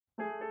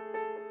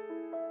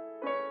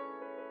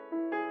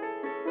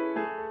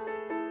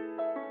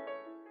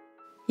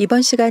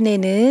이번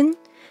시간에는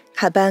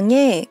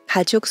가방에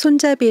가죽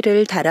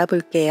손잡이를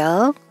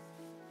달아볼게요.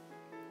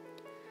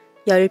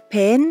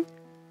 열펜,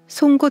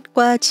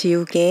 송곳과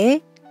지우개,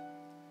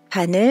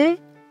 바늘,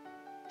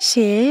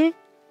 실,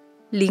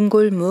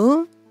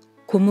 링골무,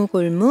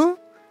 고무골무,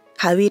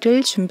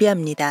 가위를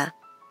준비합니다.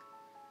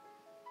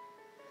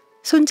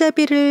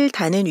 손잡이를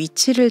다는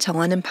위치를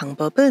정하는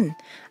방법은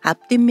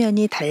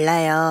앞뒷면이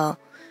달라요.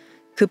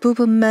 그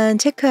부분만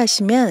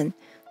체크하시면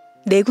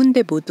네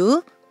군데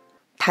모두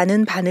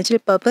다는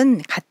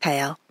바느질법은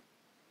같아요.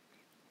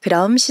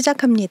 그럼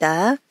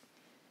시작합니다.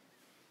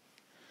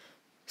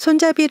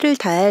 손잡이를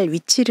달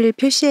위치를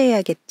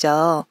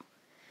표시해야겠죠.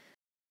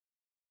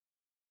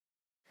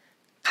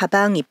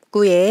 가방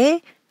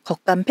입구에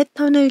겉감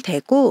패턴을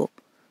대고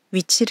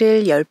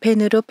위치를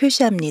열펜으로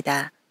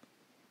표시합니다.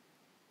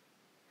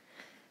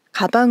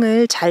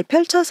 가방을 잘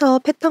펼쳐서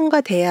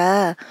패턴과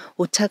대야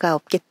오차가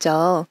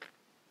없겠죠.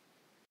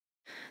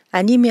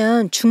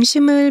 아니면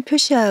중심을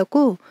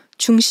표시하고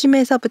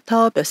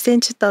중심에서부터 몇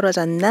센치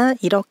떨어졌나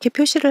이렇게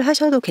표시를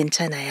하셔도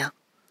괜찮아요.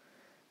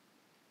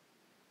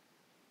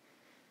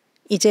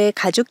 이제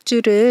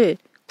가죽줄을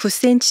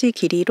 9cm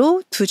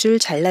길이로 두 줄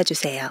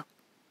잘라주세요.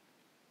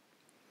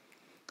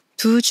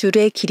 두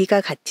줄의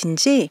길이가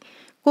같은지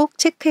꼭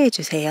체크해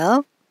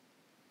주세요.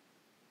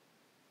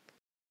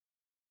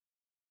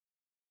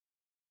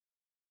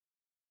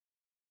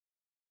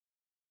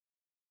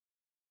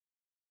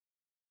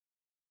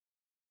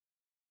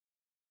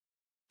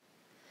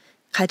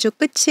 가죽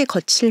끝이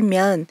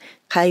거칠면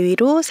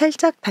가위로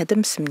살짝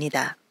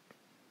다듬습니다.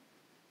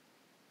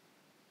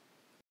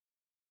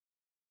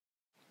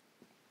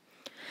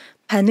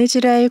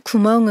 바느질할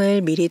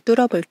구멍을 미리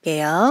뚫어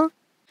볼게요.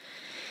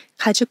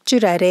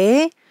 가죽줄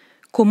아래에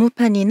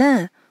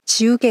고무판이나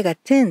지우개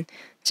같은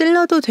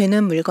찔러도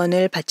되는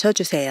물건을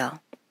받쳐주세요.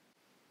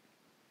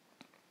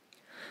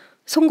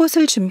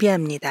 송곳을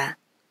준비합니다.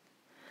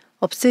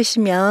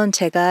 없으시면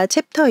제가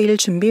챕터 1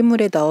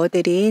 준비물에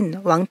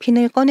넣어드린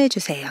왕핀을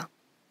꺼내주세요.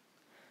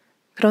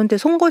 그런데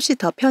송곳이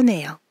더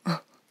편해요.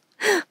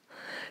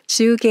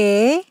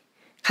 지우개에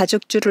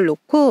가죽줄을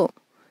놓고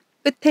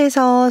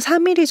끝에서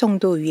 4mm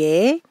정도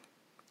위에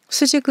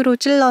수직으로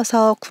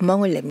찔러서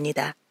구멍을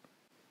냅니다.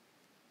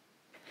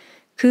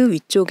 그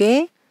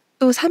위쪽에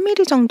또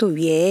 3mm 정도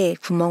위에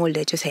구멍을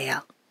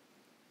내주세요.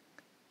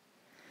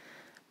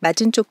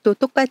 맞은 쪽도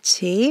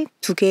똑같이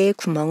두 개의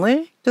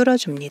구멍을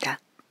뚫어줍니다.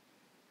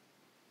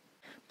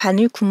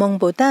 바늘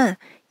구멍보다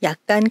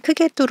약간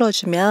크게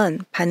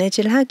뚫어주면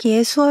바느질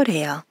하기에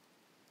수월해요.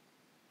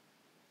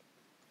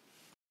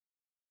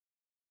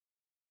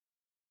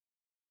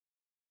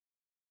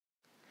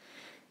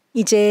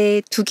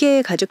 이제 두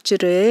개의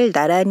가죽줄을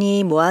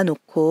나란히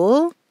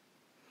모아놓고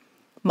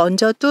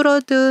먼저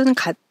뚫어둔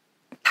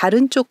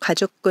다른 쪽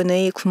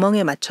가죽끈의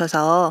구멍에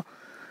맞춰서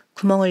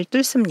구멍을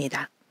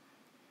뚫습니다.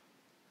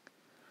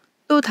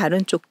 또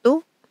다른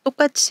쪽도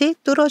똑같이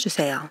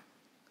뚫어주세요.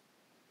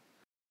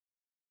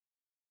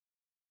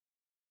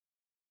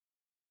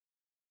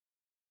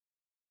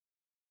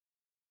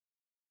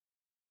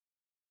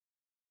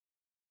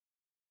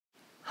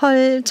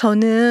 헐,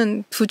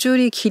 저는 두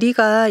줄이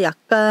길이가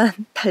약간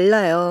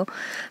달라요.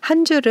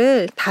 한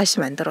줄을 다시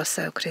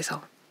만들었어요.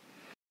 그래서.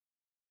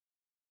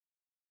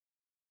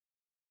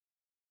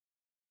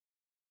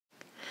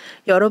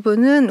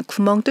 여러분은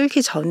구멍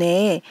뚫기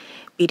전에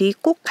미리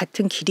꼭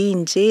같은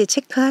길이인지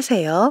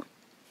체크하세요.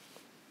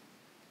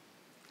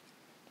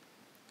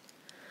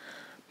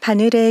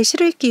 바늘에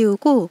실을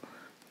끼우고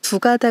두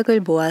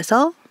가닥을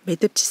모아서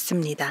매듭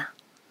짓습니다.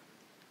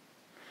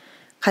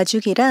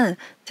 가죽이라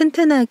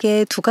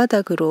튼튼하게 두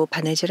가닥으로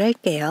바느질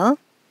할게요.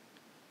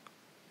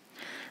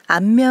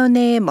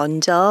 앞면에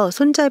먼저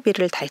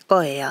손잡이를 달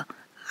거예요.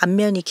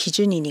 앞면이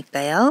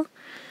기준이니까요.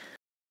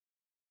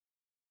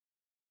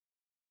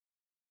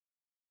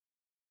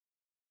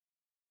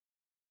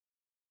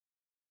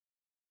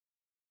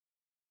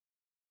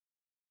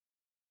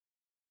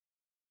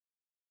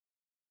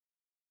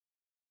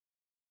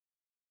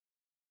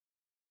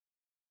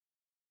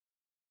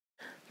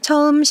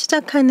 처음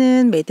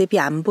시작하는 매듭이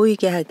안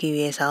보이게 하기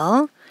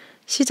위해서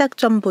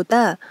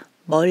시작점보다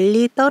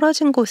멀리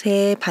떨어진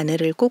곳에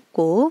바늘을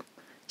꽂고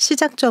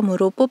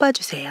시작점으로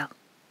뽑아주세요.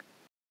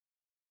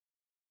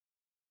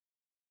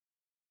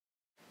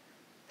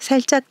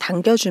 살짝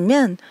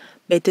당겨주면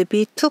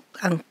매듭이 툭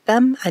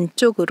안감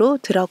안쪽으로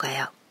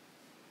들어가요.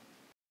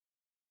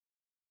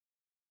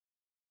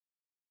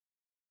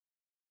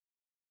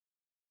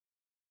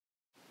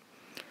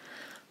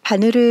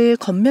 바늘을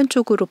겉면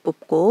쪽으로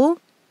뽑고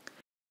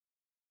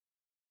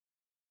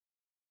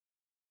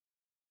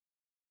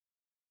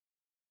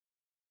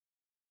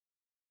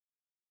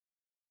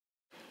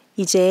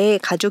이제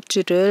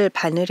가죽줄을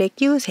바늘에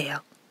끼우세요.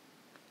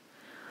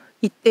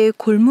 이때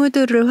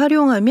골무들을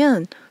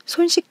활용하면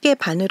손쉽게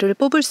바늘을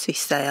뽑을 수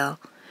있어요.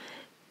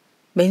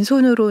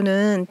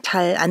 맨손으로는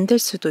잘 안 될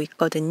수도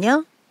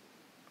있거든요.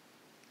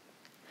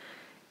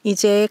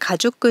 이제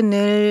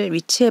가죽끈을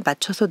위치에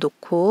맞춰서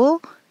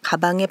놓고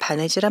가방에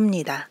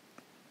바느질합니다.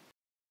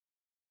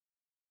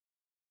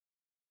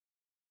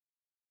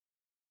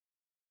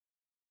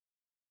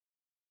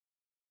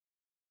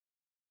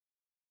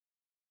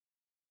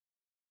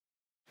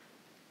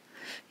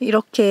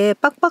 이렇게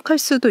빡빡할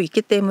수도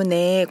있기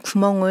때문에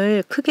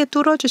구멍을 크게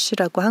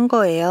뚫어주시라고 한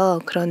거예요.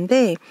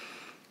 그런데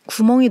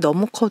구멍이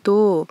너무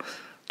커도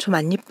좀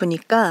안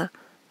이쁘니까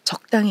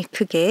적당히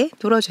크게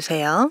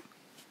뚫어주세요.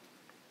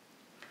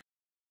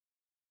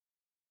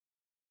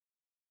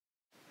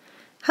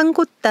 한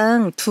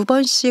곳당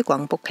 2번씩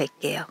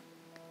왕복할게요.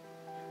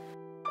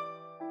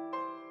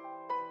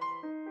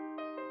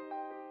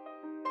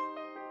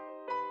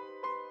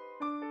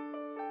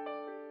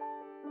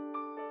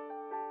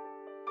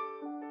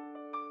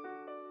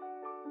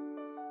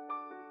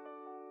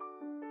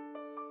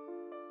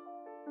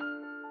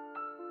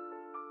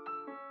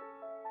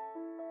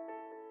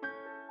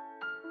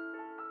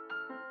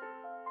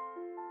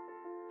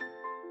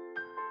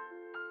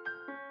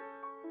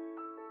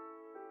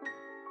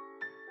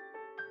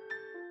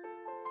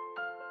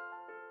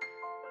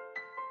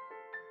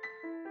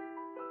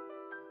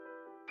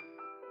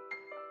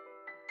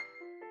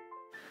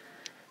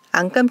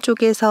 안감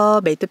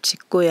쪽에서 매듭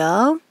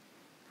짚고요.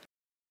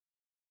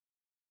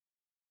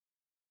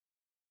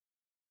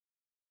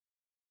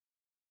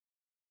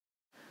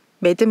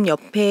 매듭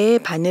옆에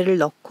바늘을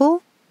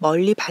넣고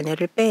멀리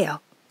바늘을 빼요.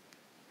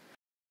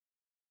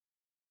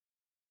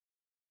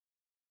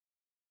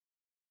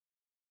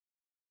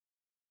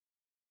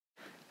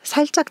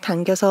 살짝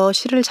당겨서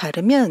실을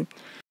자르면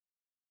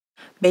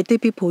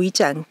매듭이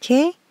보이지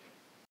않게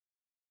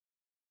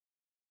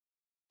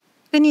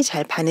끈이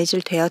잘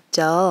바느질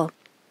되었죠.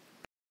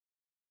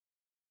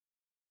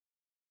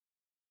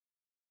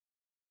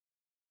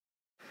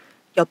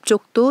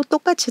 옆쪽도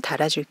똑같이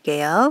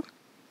달아줄게요.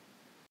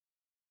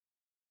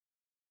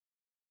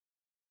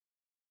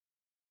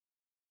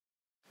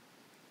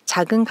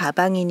 작은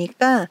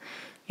가방이니까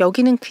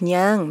여기는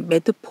그냥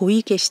매듭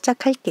보이게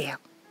시작할게요.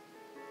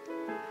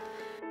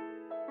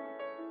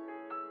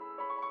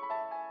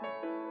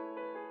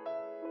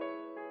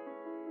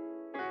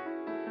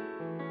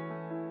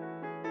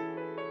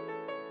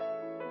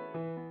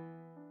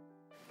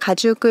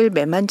 가죽을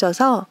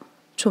매만져서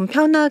좀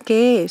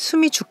편하게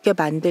숨이 죽게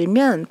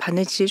만들면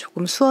바느질이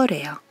조금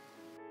수월해요.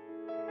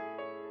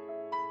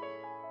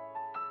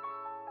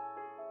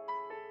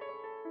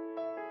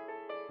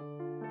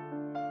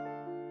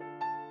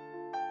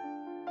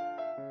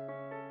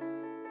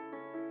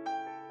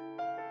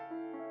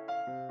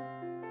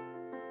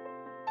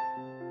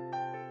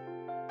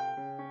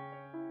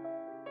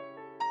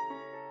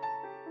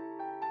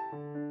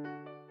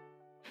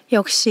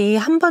 역시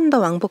한 번 더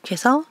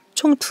왕복해서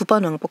총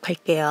 2번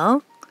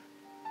왕복할게요.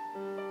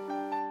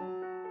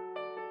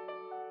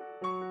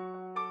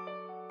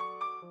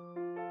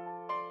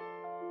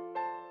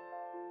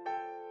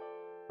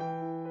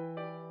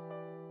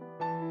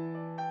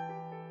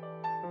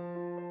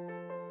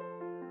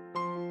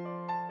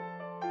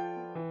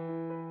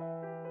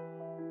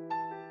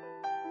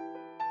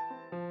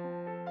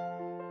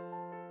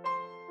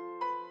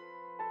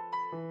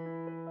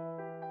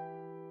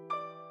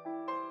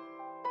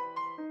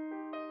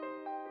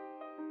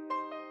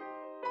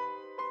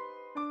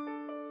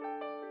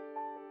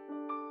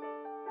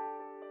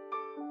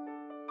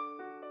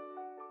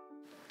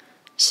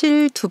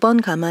 실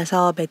 2번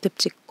감아서 매듭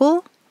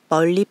짚고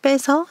멀리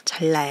빼서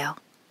잘라요.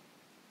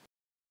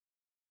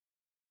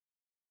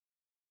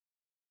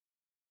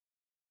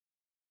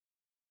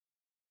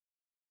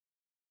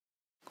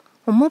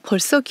 어머,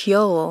 벌써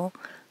귀여워.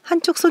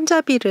 한쪽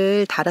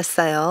손잡이를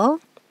달았어요.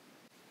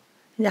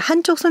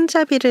 한쪽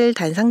손잡이를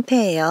단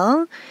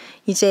상태예요.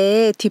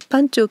 이제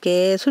뒷판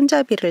쪽에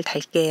손잡이를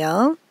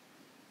달게요.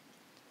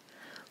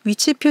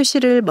 위치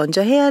표시를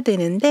먼저 해야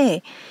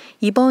되는데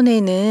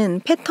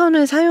이번에는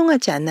패턴을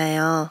사용하지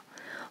않아요.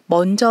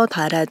 먼저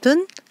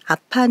달아둔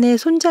앞판의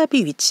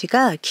손잡이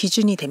위치가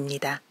기준이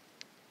됩니다.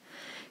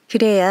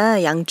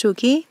 그래야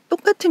양쪽이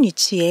똑같은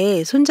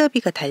위치에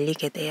손잡이가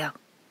달리게 돼요.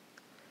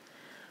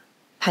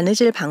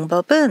 바느질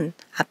방법은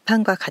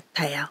앞판과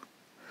같아요.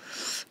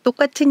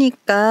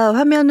 똑같으니까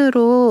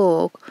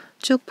화면으로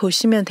쭉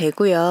보시면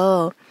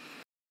되고요.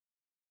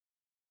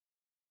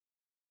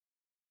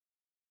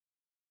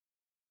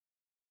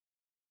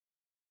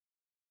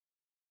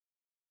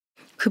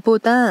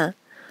 그보다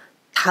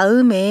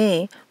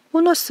다음에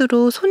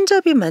보너스로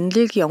손잡이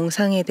만들기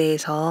영상에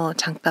대해서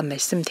잠깐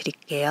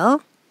말씀드릴게요.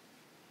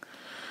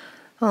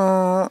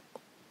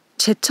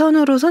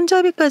 제천으로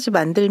손잡이까지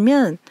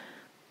만들면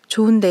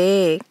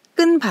좋은데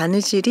끈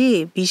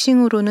바느질이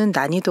미싱으로는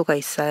난이도가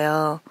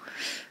있어요.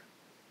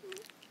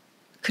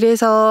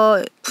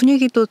 그래서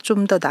분위기도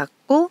좀 더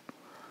낫고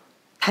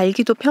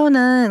달기도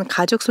편한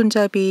가죽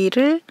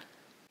손잡이를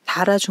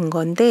달아준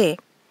건데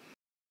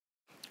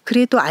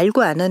그래도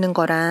알고 안 하는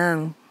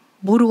거랑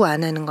모르고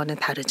안 하는 거는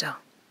다르죠.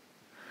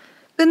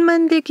 끈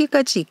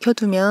만들기까지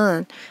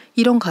익혀두면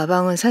이런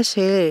가방은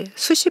사실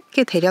수십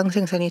개 대량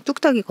생산이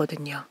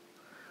뚝딱이거든요.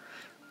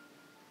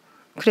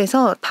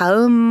 그래서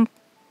다음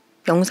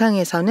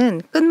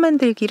영상에서는 끈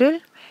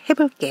만들기를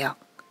해볼게요.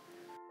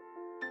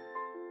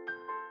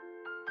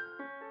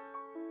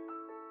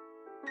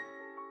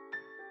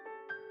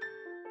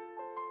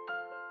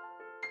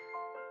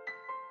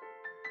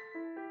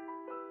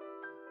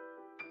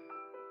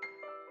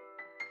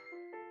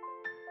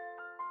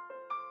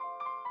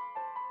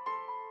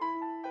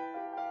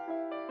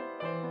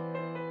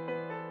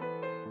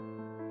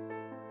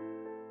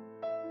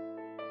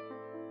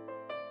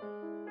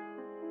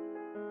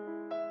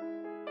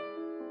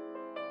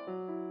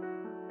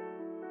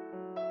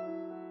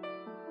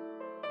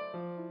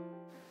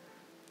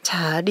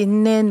 자,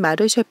 린넨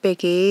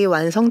마르쉐백이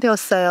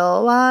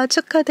완성되었어요. 와,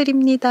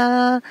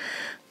 축하드립니다.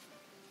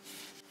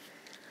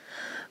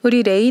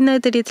 우리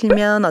레이나들이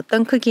들면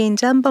어떤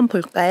크기인지 한번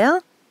볼까요?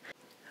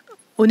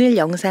 오늘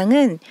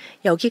영상은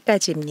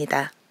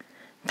여기까지입니다.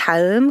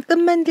 다음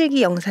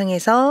끝만들기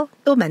영상에서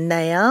또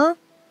만나요.